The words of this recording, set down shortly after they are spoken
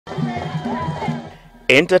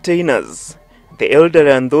Entertainers, the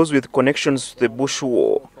elderly and those with connections to the Bush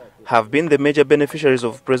War have been the major beneficiaries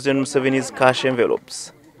of President Museveni's cash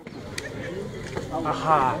envelopes.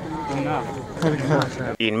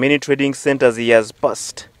 In many trading centers he has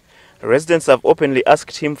passed, residents have openly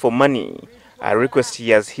asked him for money, a request he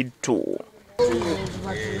has heeded to.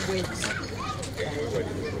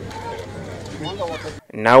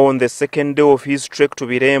 Now on the second day of his trek to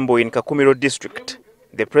Birembo in Kakumiro district,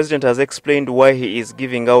 the president has explained why he is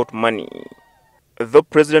giving out money. Though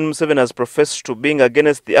President Museveni has professed to being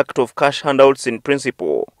against the act of cash handouts in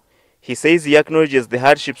principle, he says he acknowledges the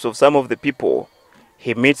hardships of some of the people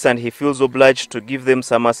he meets and he feels obliged to give them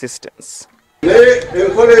some assistance.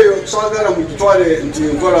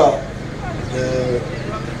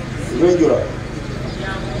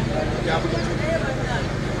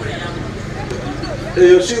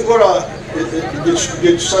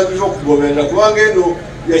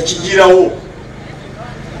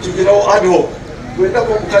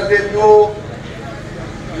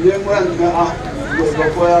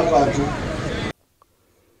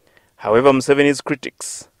 However, Museveni's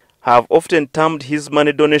critics have often termed his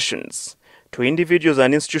money donations to individuals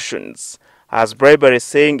and institutions as bribery,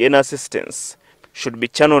 saying any assistance should be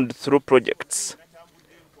channeled through projects.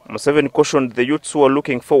 Museveni cautioned the youths who are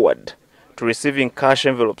looking forward to receiving cash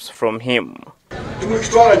envelopes from him.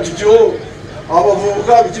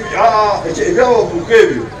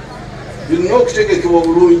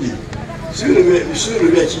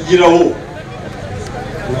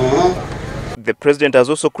 The president has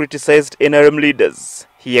also criticized NRM leaders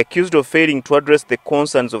he accused of failing to address the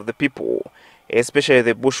concerns of the people, especially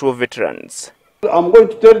the Bush War veterans. I'm going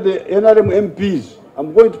to tell the NRM MPs,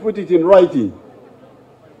 I'm going to put it in writing.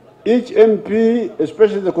 Each MP,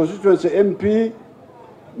 especially the constituency MP,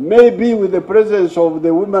 maybe with the presence of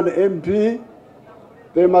the women MP,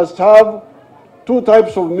 they must have two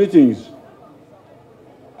types of meetings.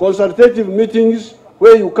 Consultative meetings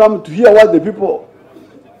where you come to hear what the people,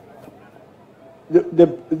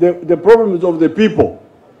 the problems of the people.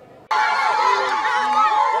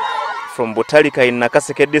 From Butalika in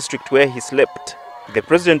Nakaseke district where he slept, the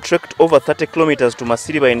president trekked over 30 kilometers to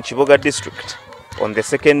Masiriba in Chivoga district on the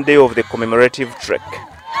second day of the commemorative trek.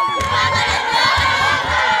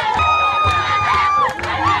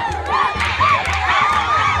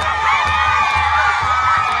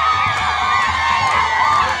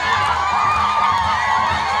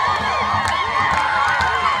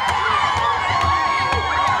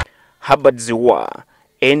 Habad Ziwa,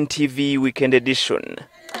 NTV Weekend Edition.